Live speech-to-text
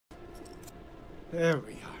There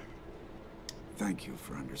we are. Thank you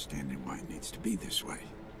for understanding why it needs to be this way.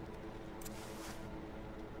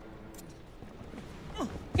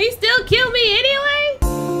 He still killed me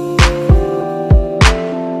anyway?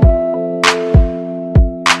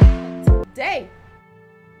 Today,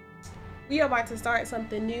 we are about to start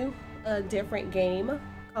something new, a different game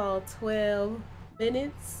called 12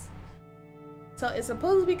 Minutes. So it's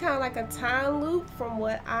supposed to be kind of like a time loop from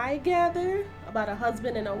what I gather about a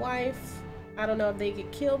husband and a wife. I don't know if they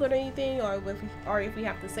get killed or anything, or if we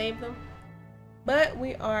have to save them. But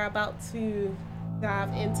we are about to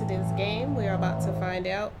dive into this game. We are about to find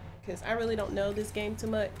out, because I really don't know this game too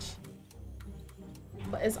much.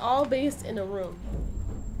 But it's all based in a room.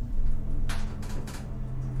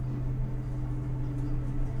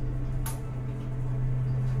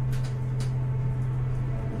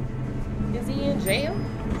 Is he in jail?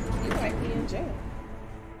 He might be in jail.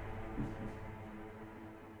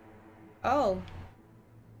 Oh.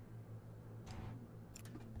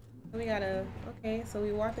 We gotta, okay, so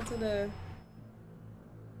we walk into the,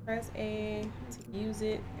 press A to use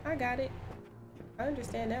it. I got it. I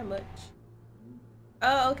understand that much.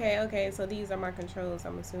 Oh, okay, so these are my controls,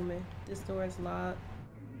 I'm assuming. This door is locked.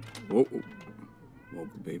 Whoa, whoa,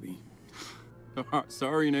 baby.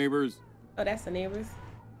 Sorry, neighbors. Oh, that's the neighbors.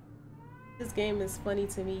 This game is funny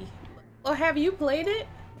to me. Well, have you played it?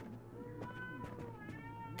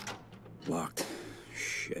 Locked.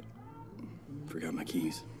 Shit. Forgot my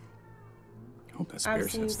keys. Hope that spare I've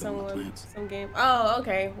seen set's still in the plants. some game. Oh,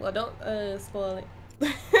 okay. Well, don't spoil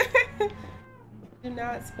it. Do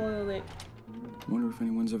not spoil it. Wonder if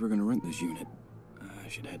anyone's ever gonna rent this unit. I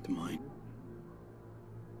should head to mine.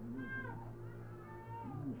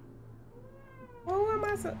 Well,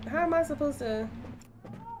 how am I supposed to?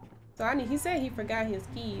 So he said he forgot his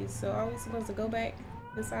keys. So are we supposed to go back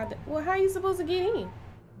inside the? Well, how are you supposed to get in?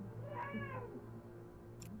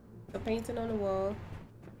 The painting on the wall.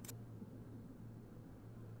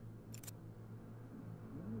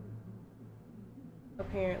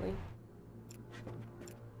 Apparently.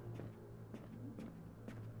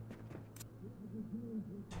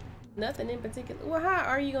 Nothing in particular. Well, how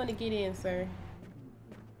are you going to get in, sir?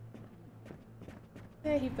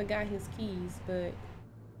 Yeah, he forgot his keys, but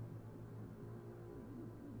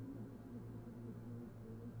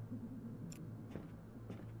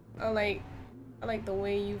I like the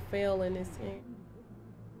way you fail in this game.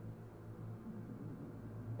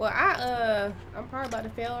 Well, I'm probably about to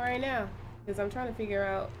fail right now because I'm trying to figure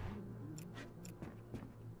out.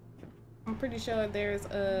 I'm pretty sure there's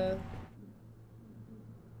a.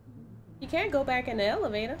 You can't go back in the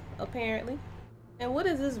elevator, apparently. And what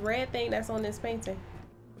is this red thing that's on this painting?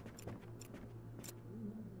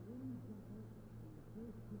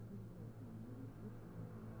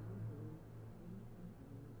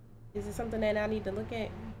 Is it something that I need to look at?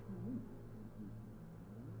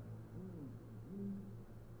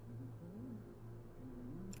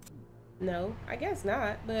 No, I guess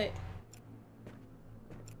not, but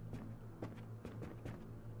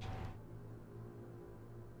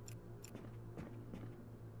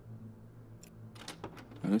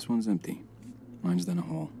Oh, this one's empty. Mine's down a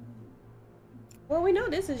hall. well, we know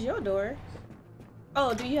this is your door.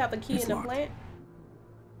 Oh, do you have a key It's in the locked. plant?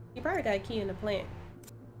 You probably got a key in the plant.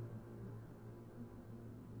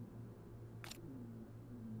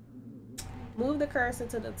 Move the cursor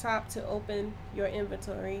to the top to open your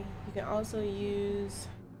inventory. You can also use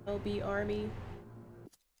LBRB.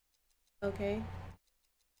 Okay.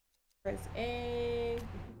 Press A.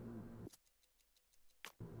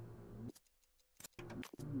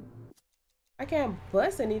 I can't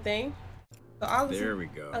bust anything. So obviously, There we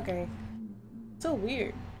go. okay. So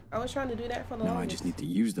weird. I was trying to do that for the Now I longest. just need to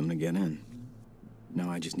use them to get in.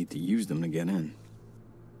 Now I just need to use them to get in.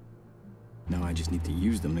 Now I just need to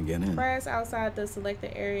use them to get in. Press outside the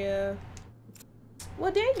selected area.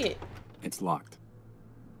 Well, dang it. It's locked.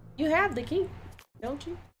 You have the key, don't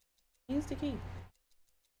you? Use the key.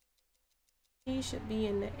 Key should be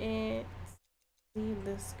in the end. Leave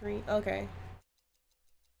the screen. Okay.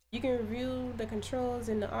 You can review the controls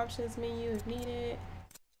in the options menu if needed.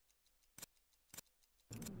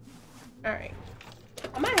 Alright.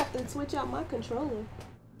 I might have to switch out my controller.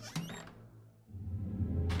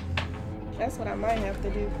 That's what I might have to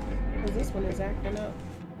do. Because this one is acting up.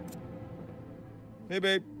 Hey,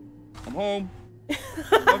 babe. I'm home.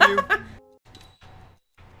 Love you.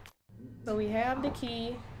 So we have the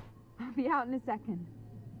key. I'll be out in a second.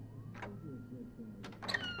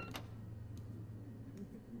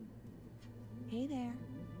 Hey there.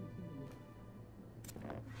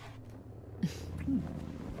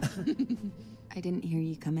 I didn't hear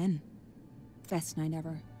you come in. Best night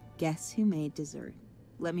ever. Guess who made dessert?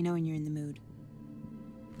 Let me know when you're in the mood.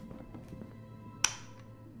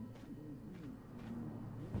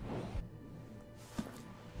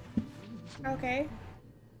 Okay.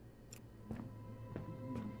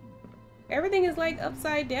 Everything is like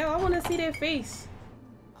upside down. I want to see their face.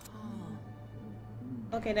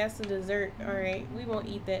 Okay, that's the dessert. Alright, we won't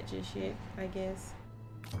eat that just yet, I guess.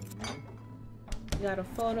 We got a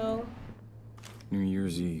photo. New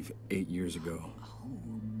Year's Eve, 8 years ago.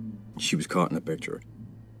 She was caught in the picture.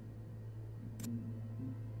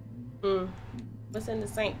 What's in the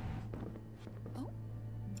sink?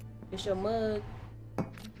 It's your mug.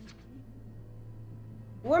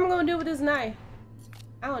 What am I gonna do with this knife?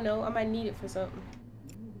 I don't know. I might need it for something.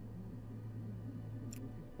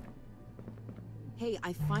 Hey,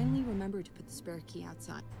 I finally remembered to put the spare key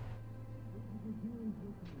outside.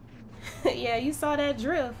 Yeah, you saw that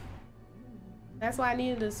drift. That's why I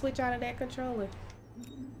needed to switch out of that controller.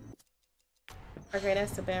 Okay,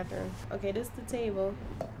 that's the bathroom. Okay, this is the table.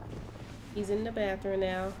 He's in the bathroom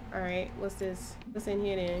now. Alright, what's this? What's in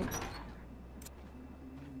here then?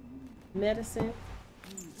 Medicine.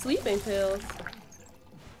 Sleeping pills.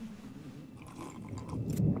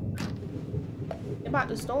 About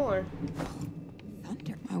the storm.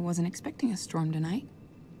 Thunder. I wasn't expecting a storm tonight.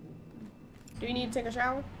 Do you need to take a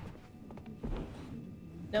shower?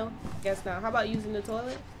 No? Guess not. How about using the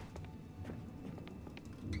toilet?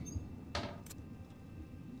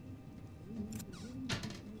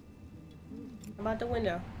 How about the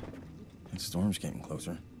window? The storm's getting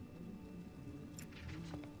closer.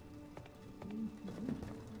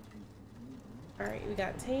 Alright, we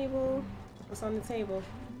got table. What's on the table?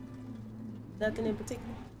 Nothing in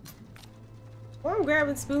particular. What I'm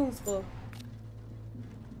grabbing spoons for?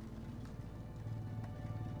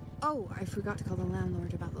 Oh, I forgot to call the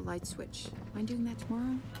landlord about the light switch. Mind doing that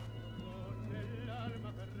tomorrow?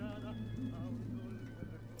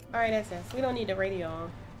 Alright, that's us. We don't need the radio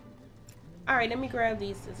on. Alright, let me grab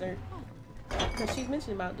these desserts. Because she's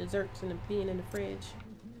mentioned about desserts and being in the fridge.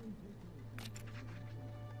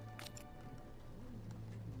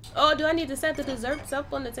 Oh, do I need to set the desserts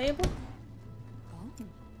up on the table?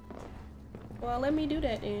 Well, let me do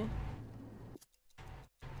that then.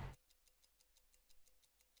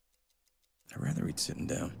 I'd rather eat sitting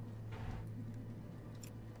down.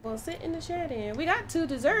 Well, sit in the chair then. We got 2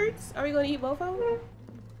 desserts. Are we going to eat both of them?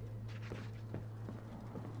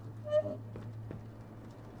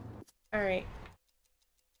 Alright.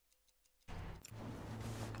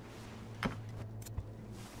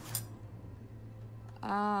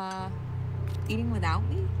 Eating without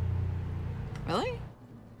me? Really?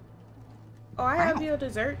 Oh, I have your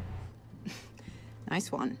dessert.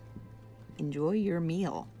 Nice one. Enjoy your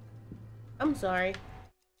meal. I'm sorry.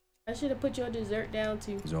 I should have put your dessert down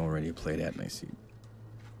too. There's already a plate at my seat.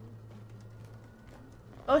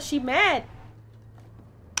 Oh, she mad.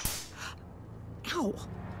 Ow!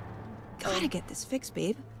 Gotta get this fixed,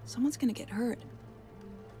 babe. Someone's gonna get hurt.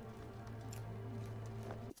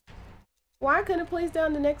 Why couldn't I place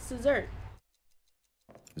down the next dessert?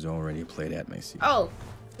 There's already a plate at my seat. Oh,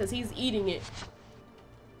 because he's eating it.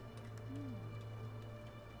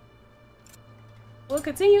 Well,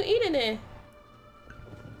 continue eating it.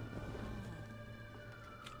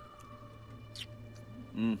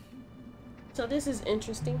 So this is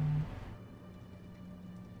interesting.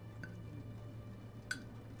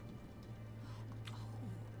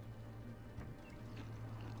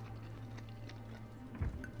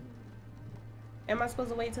 Am I supposed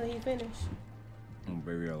to wait till he finished? Oh,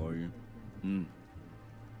 baby, I love you.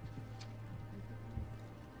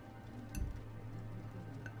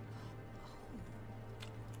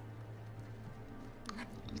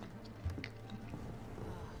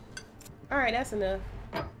 Alright, that's enough.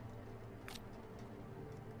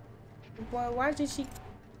 Boy, why did she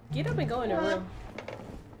get up and go in the room?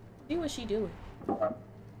 See what she doing.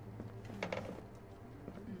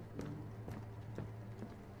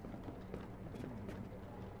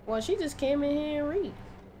 Well, she just came in here and read.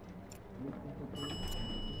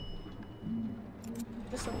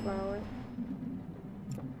 Just a flower.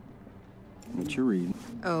 What you reading?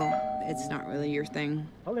 Oh, it's not really your thing.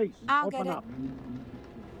 Police, I'll open get it. up.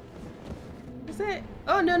 What's that?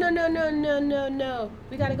 Oh, no, no, no, no, no, no, no.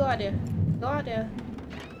 We gotta go out there. Go out there.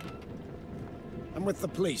 I'm with the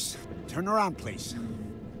police. Turn around, please.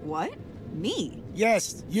 What? Me?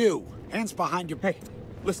 Yes, you. Hands behind your... Hey,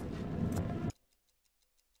 listen.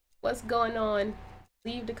 What's going on?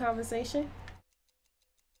 Leave the conversation?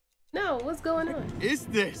 No, what's going on? Is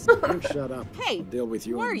this? You shut up. Hey, I'll deal with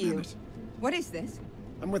you who in are a you? minute. What is this?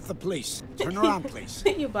 I'm with the police. Turn around, please.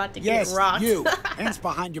 You're about to get Yes, rocked. you. Hands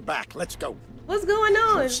behind your back. Let's go. What's going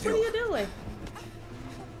on? What are still. you doing?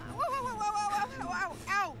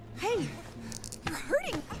 Ow! Hey, you're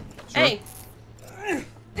hurting. Hey,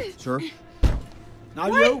 Sir? Now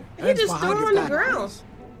what? you, He hands just behind threw your on the back, ground. please.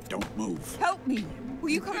 Don't move. Help me. Will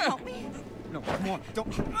you come help me? No, come on,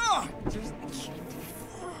 don't.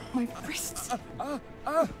 My wrists. I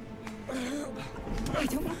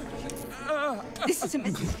don't know. This is a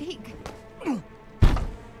mistake.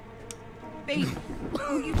 Babe,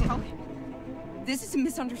 will you tell him? This is a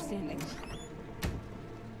misunderstanding.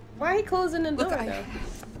 Why are he closing the door Look, though?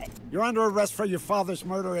 You're under arrest for your father's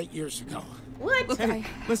murder 8 years ago. What? Look,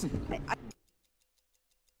 Listen,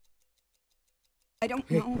 I don't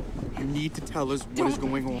know. you need to tell us what is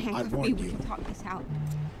going on. Hang I with warned me. We you. can talk this out.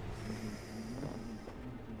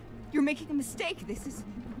 You're making a mistake. This is...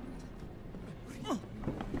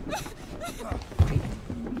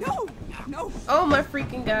 No! No! Oh my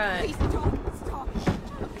freaking god. Please don't. Stop.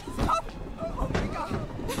 Stop! Oh my god.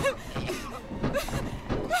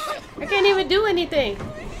 I can't even do anything.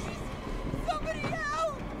 Somebody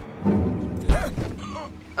help!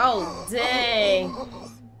 Oh, dang.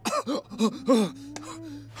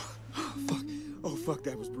 Oh, fuck,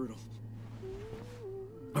 that was brutal.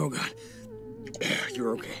 Oh, God.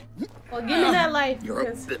 You're okay. Well, give me that life You're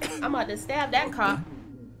because I'm about to stab that cop.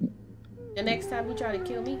 The next time he try to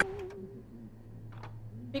kill me,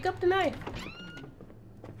 pick up the knife.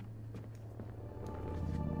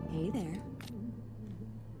 Hey there.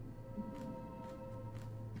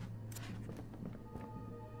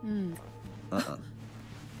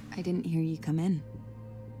 I didn't hear you come in.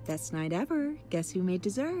 Best night ever. Guess who made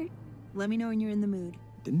dessert? Let me know when you're in the mood.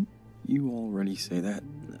 Didn't you already say that?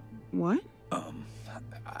 What?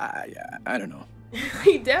 I don't know.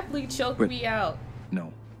 He definitely choked Wait. me out.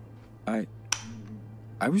 No. I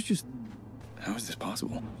was just... How is this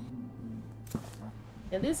possible?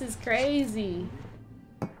 And this is crazy.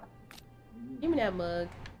 Give me that mug.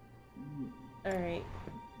 Alright.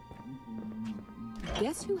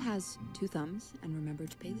 Guess who has 2 thumbs and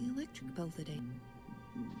remembered to pay the electric bill today?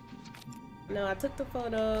 No, I took the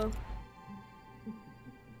photo.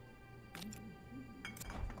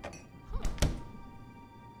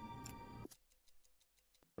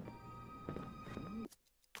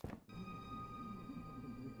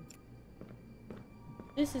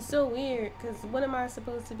 This is so weird, because what am I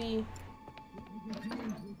supposed to be?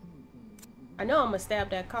 I know I'm gonna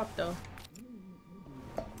stab that cop, though.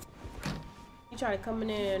 He tried to come in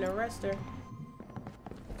there and arrest her.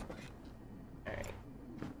 Alright.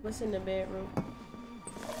 What's in the bedroom?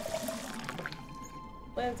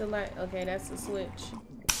 Where's the light? Okay, that's the switch.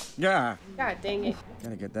 Yeah. God dang it.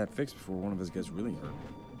 Gotta get that fixed before one of us gets really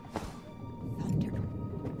hurt. Thunder.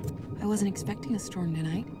 I wasn't expecting a storm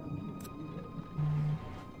tonight.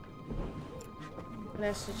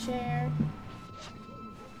 That's the chair.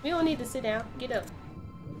 We don't need to sit down. Get up.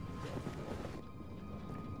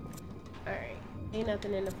 Alright. Ain't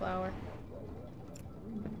nothing in the flower.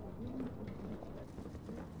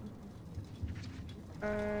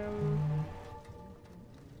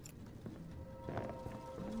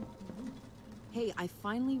 Hey, I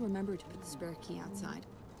finally remembered to put the spare key outside.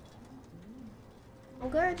 I'm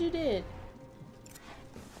glad you did.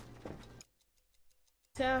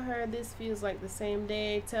 Tell her this feels like the same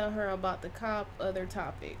day. Tell her about the cop, other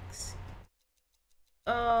topics.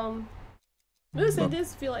 Listen, Look,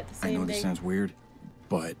 this feel like the I same know day. this sounds weird,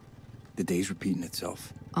 but the day's repeating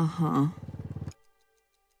itself. Uh-huh.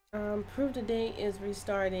 Prove the date is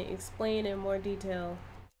restarting. Explain in more detail.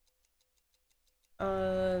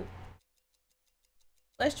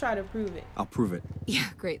 Let's try to prove it. I'll prove it. Yeah,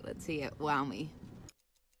 great. Let's see it. Wow me.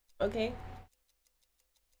 Okay?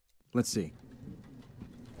 Let's see.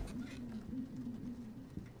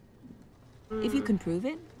 If you can prove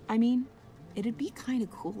it, I mean, it'd be kind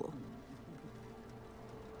of cool.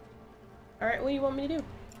 Alright, what do you want me to do?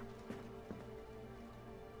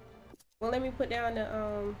 Well, let me put down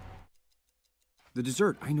The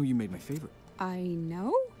dessert. I know you made my favorite. I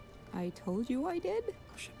know? I told you I did.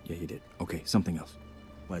 Oh, shit. Yeah, you did. Okay, something else.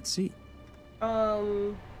 Let's see.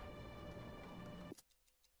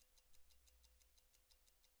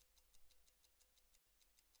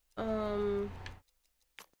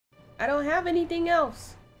 I don't have anything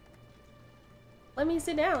else. Let me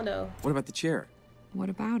sit down, though. What about the chair? What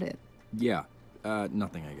about it? Yeah.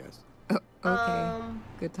 Nothing, I guess. Okay.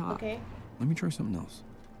 Good talk. Okay. Let me try something else.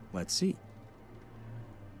 Let's see.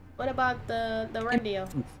 What about the radio?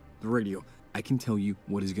 The radio. I can tell you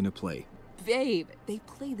what is gonna play. Babe, they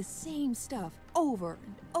play the same stuff over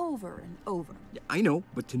and over and over. I know,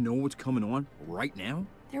 but to know what's coming on right now?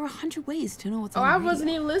 There are 100 ways to know what's Oh, on the I radio. wasn't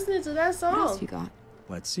even listening to that What else song. you got?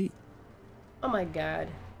 Let's see. Oh my god.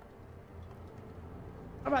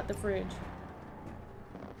 How about the fridge?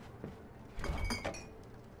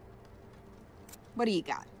 What do you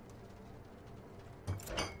got?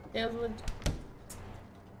 There's one.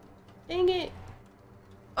 Dang it.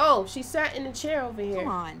 Oh, she sat in the chair over here. Come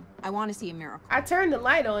on. I want to see a miracle. I turned the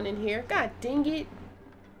light on in here. God dang it.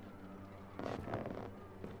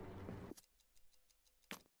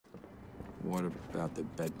 What about the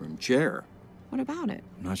bedroom chair? What about it?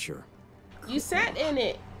 Not sure. You sat in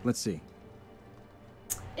it. Let's see.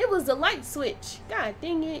 It was the light switch. God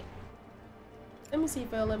dang it. Let me see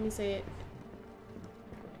if it'll let me say it.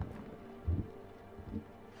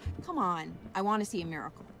 Come on. I want to see a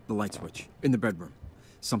miracle. The light switch in the bedroom.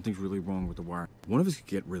 Something's really wrong with the wire. One of us could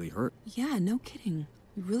get really hurt. Yeah, no kidding.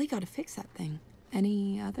 We really got to fix that thing.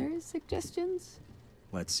 Any other suggestions?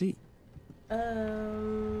 Let's see. The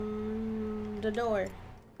door.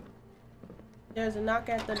 There's a knock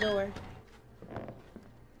at the door.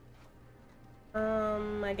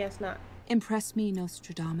 I guess not. Impress me,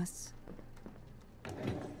 Nostradamus.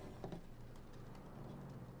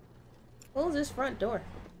 Close this front door.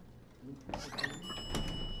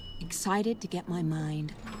 Excited to get my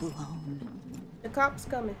mind blown. The cop's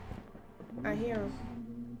coming. I hear him.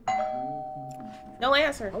 Don't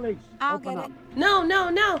answer. Police, I'll open get up. it. No, no,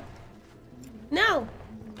 no. No.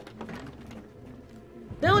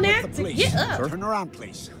 Don't With the answer. police. Get up. Turn around,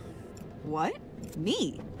 please. What?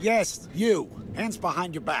 Me? Yes, you. Hands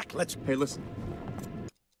behind your back. Let's... Hey, listen.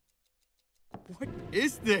 What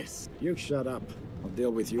is this? You shut up. I'll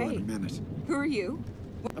deal with you in Hey. a minute. Who are you?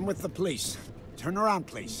 I'm with the police. Turn around,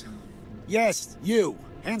 please. Yes, you.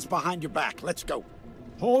 Hands behind your back. Let's go.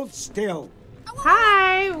 Hold still.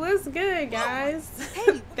 Hi, what's good, guys?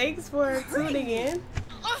 Thanks for tuning in.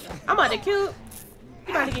 I'm about to kill. You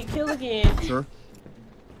about to get killed again. Sir?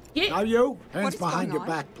 Get. Now you. Hands is behind going your on?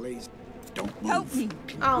 back, please. Don't move. Help me.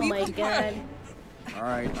 Oh Will you my come god. All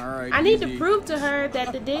right, all right. I need to easy. prove to her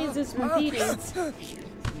that the days is repeating.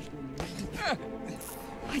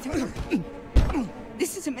 I don't know.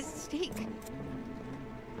 This is a mistake.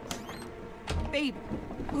 Babe,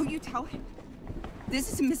 will you tell him?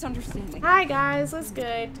 This is a misunderstanding. Hi guys, what's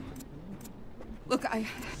good? Look, I'm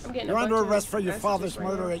getting You're a bunch under of arrest for your messages father's right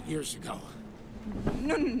murder now. 8 years ago.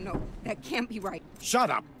 No. That can't be right. Shut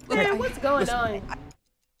up. Look, Hey, what's going listen, on?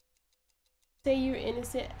 Say you're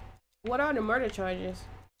innocent. What are the murder charges?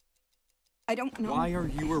 I don't know. Why are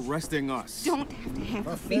you arresting us? Don't have to For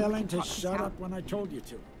handcuff me. failing to Talk this shut out. up when I told you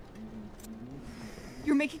to.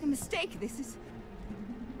 You're making a mistake. This is...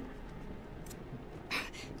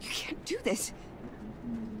 You can't do this.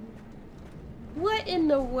 What in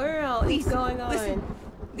the world Please, is going on? listen.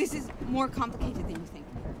 This is more complicated than you think.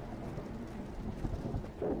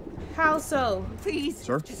 How so? Please,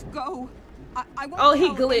 Sir? just go. I won't Oh, he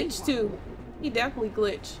tell glitched anyone. too. He definitely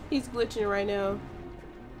glitched. He's glitching right now.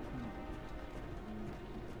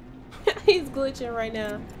 He's glitching right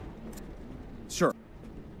now. Sure.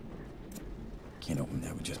 Can't open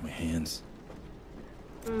that with just my hands.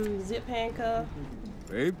 Zip handcuff.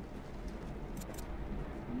 Babe?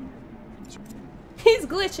 He's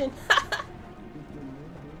glitching.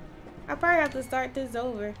 I probably have to start this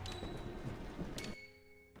over.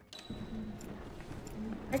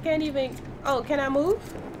 I can't even. Oh, can I move?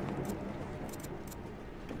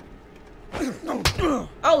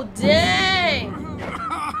 Oh, dang!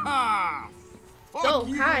 Go,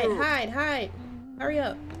 hide. Hurry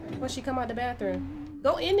up. When she come out the bathroom.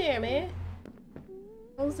 Go in there, man.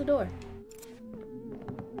 Close the door.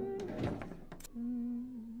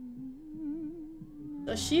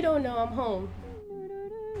 So she don't know I'm home.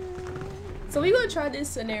 So we gonna try this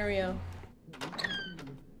scenario.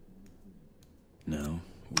 No,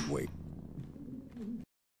 wait.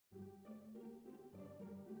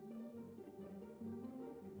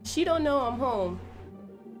 She don't know I'm home.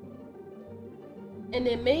 And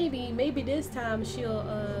then maybe this time she'll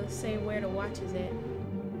say where the watch is at.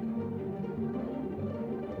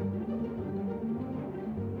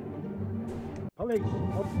 Police.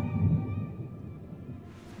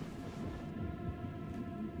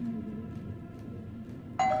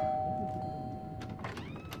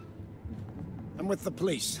 I'm with the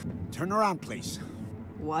police. Turn around, please.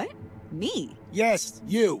 What? Me? Yes,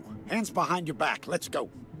 you. Hands behind your back. Let's go.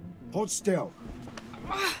 Hold still.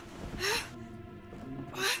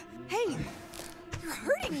 Hey, you're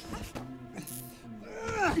hurting.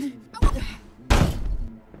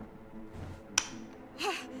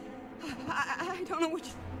 I don't know what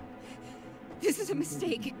you... This is a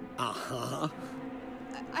mistake. Uh-huh.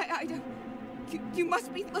 I don't... You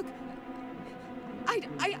must be... Look...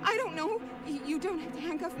 I don't know. You don't have to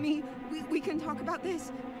handcuff me. We can talk about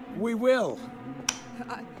this. We will.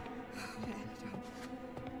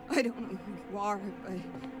 I don't know who you are, but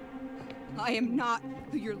I am not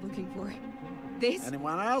who you're looking for. This...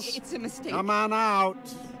 Anyone else? It's a mistake. Come on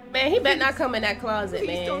out. Man, he better not come in that closet,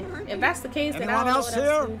 Please don't man. hurt If me. that's the case, then I Anyone don't know else what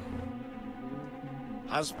else to here? do.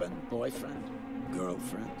 Husband, boyfriend,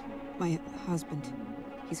 girlfriend. My husband.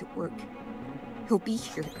 He's at work. He'll be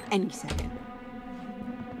here any second.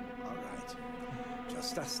 All right.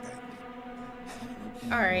 Just us then.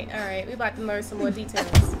 All right. We about to learn some more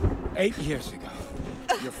details. 8 years ago.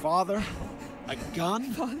 Your father? A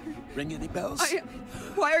gun? Father? Ring any bells?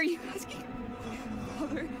 Why are you asking?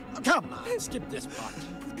 Father? Come on, skip this part.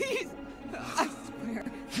 Please! I swear.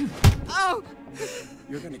 Oh!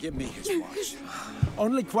 You're gonna give me his watch.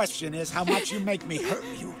 Only question is how much you make me hurt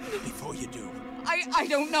you before you do. I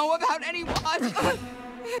don't know about any watch.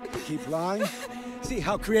 Keep lying? See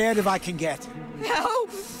how creative I can get. Help!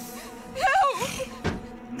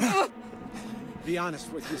 Help! Be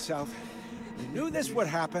honest with yourself. You knew this would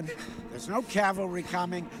happen. There's no cavalry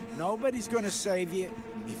coming. Nobody's gonna save you.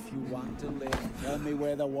 If you want to live, tell me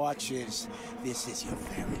where the watch is. This is your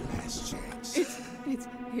very last chance. It's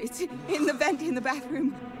in the vent in the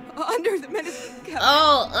bathroom. Under the medicine cabinet.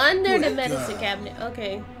 Oh, under the medicine cabinet.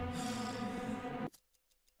 Okay.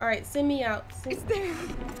 All right, send me out. It's there.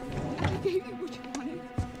 I gave you what you wanted.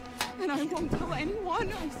 And I won't tell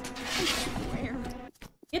anyone. I swear.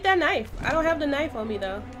 Get that knife. I don't have the knife on me,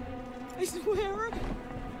 though. I swear.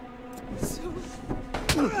 So...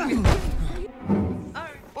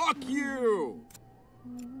 Fuck you!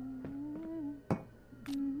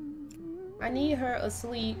 I need her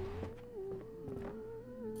asleep.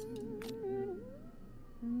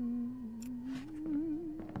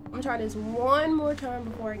 I'm gonna try this one more time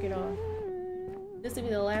before I get off. This will be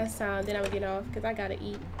the last time, then I'm gonna get off because I gotta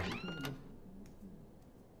eat.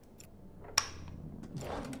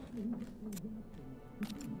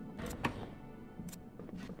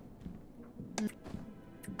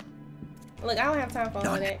 Look, I don't have time for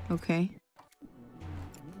all of that. Okay.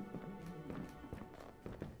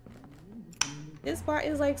 This part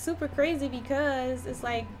is like super crazy because it's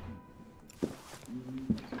like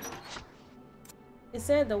it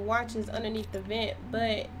said the watch is underneath the vent,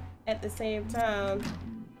 but at the same time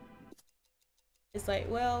it's like,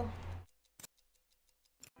 well,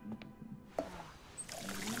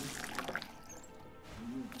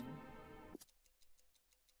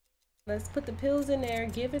 let's put the pills in there,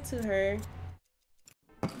 give it to her.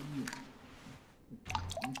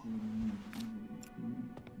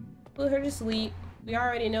 Put her to sleep. We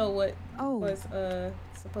already know what was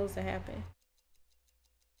supposed to happen.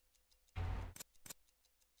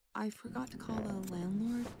 I forgot to call the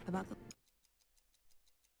landlord about the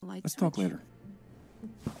light Let's switch. talk later.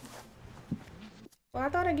 Well, I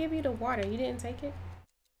thought I gave you the water. You didn't take it?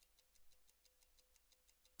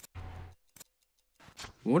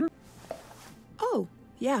 Water? Oh,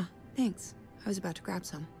 yeah, thanks. I was about to grab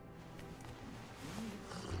some.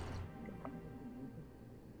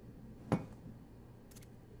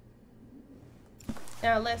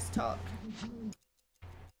 Now let's talk.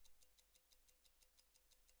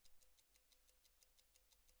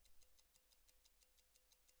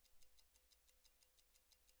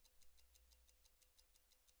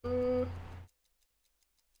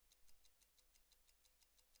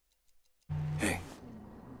 Hey,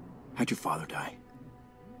 how'd your father die?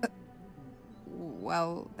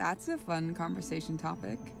 Well, that's a fun conversation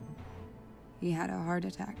topic. He had a heart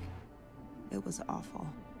attack. It was awful.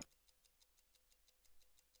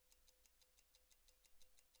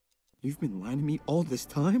 You've been lying to me all this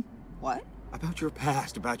time? What? About your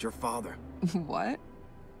past, about your father. What?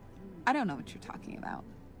 I don't know what you're talking about.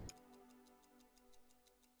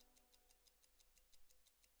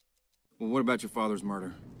 Well, what about your father's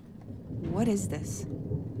murder? What is this?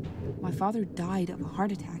 My father died of a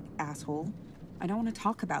heart attack, asshole. I don't want to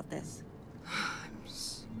talk about this.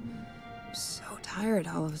 I'm so tired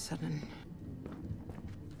all of a sudden.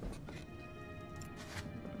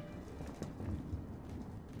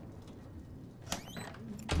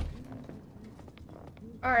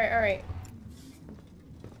 All right.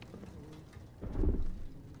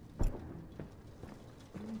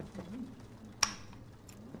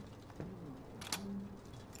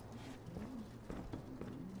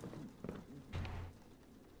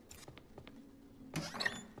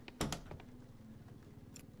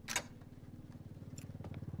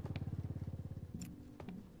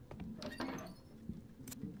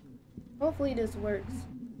 Hopefully this works.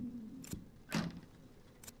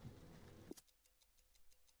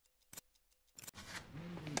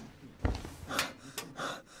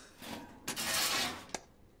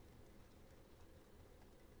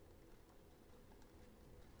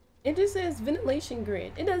 It just says ventilation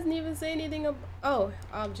grid. It doesn't even say anything about. Oh,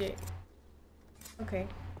 object. Okay.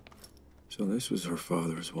 So this was her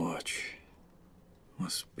father's watch.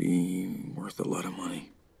 Must be worth a lot of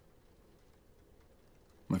money.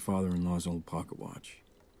 My father-in-law's old pocket watch.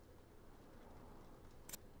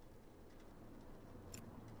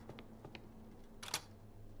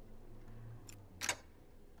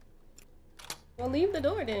 Well, leave the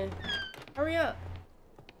door then. Hurry up.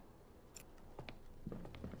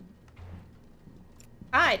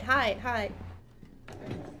 Hide, hide, hide.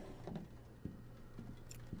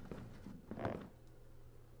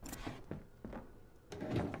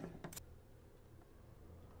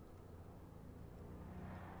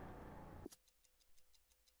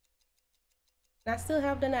 I still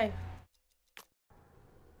have the knife.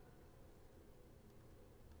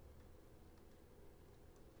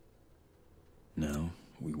 Now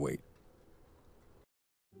we wait.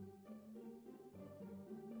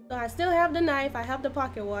 So I still have the knife. I have the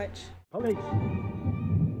pocket watch. Police.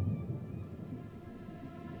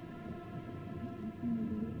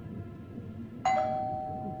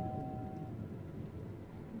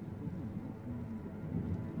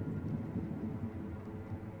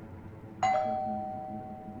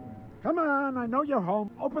 Come on, I know you're home.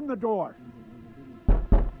 Open the door.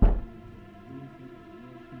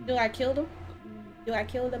 Do I kill him? Do I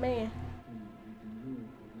kill the man?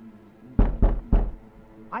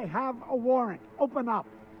 I have a warrant. Open up.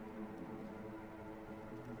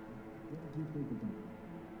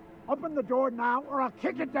 Open the door now or I'll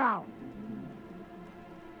kick it down.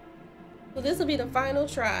 So this will be the final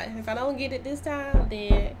try. If I don't get it this time,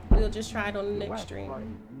 then we'll just try it on the next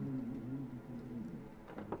stream.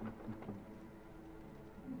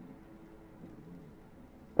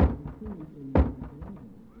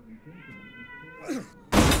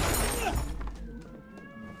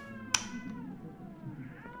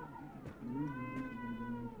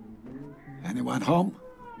 Anyone home?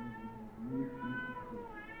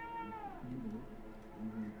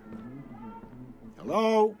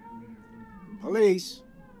 Hello? Police,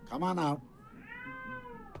 come on out.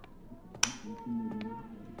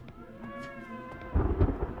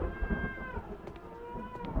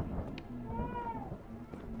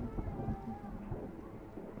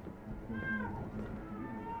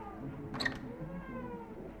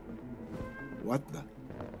 What the?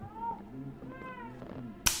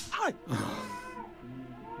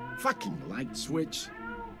 Fucking light switch.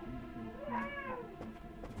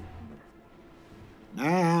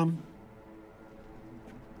 Ma'am.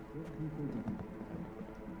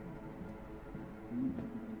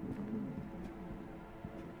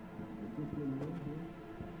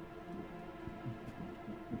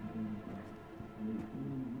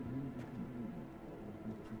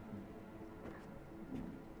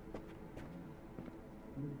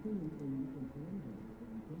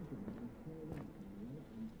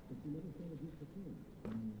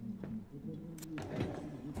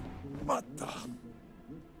 What the?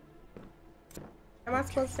 Am I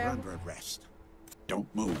supposed to? You're under arrest.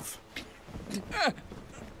 Don't move.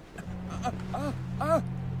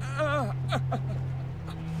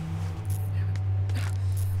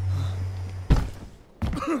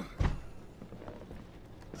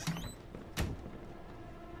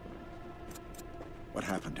 What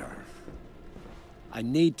happened to her? I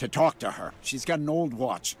need to talk to her. She's got an old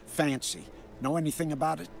watch. Fancy. Know anything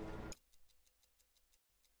about it?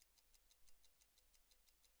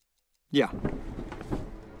 Yeah.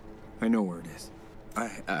 I know where it is. I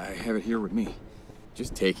have it here with me.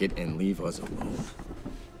 Just take it and leave us alone.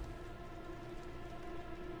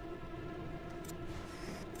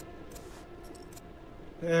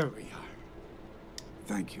 There we are.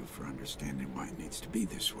 Thank you for understanding why it needs to be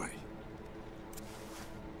this way.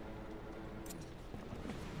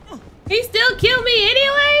 He still killed me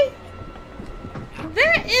anyway?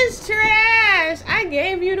 That is trash. I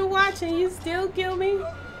gave you the watch and you still kill me?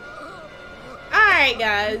 Alright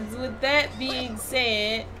guys, with that being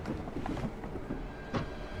said,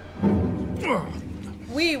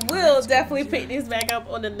 we will definitely pick this back up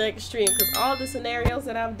on the next stream because all the scenarios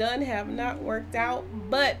that I've done have not worked out.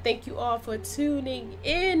 But thank you all for tuning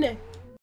in.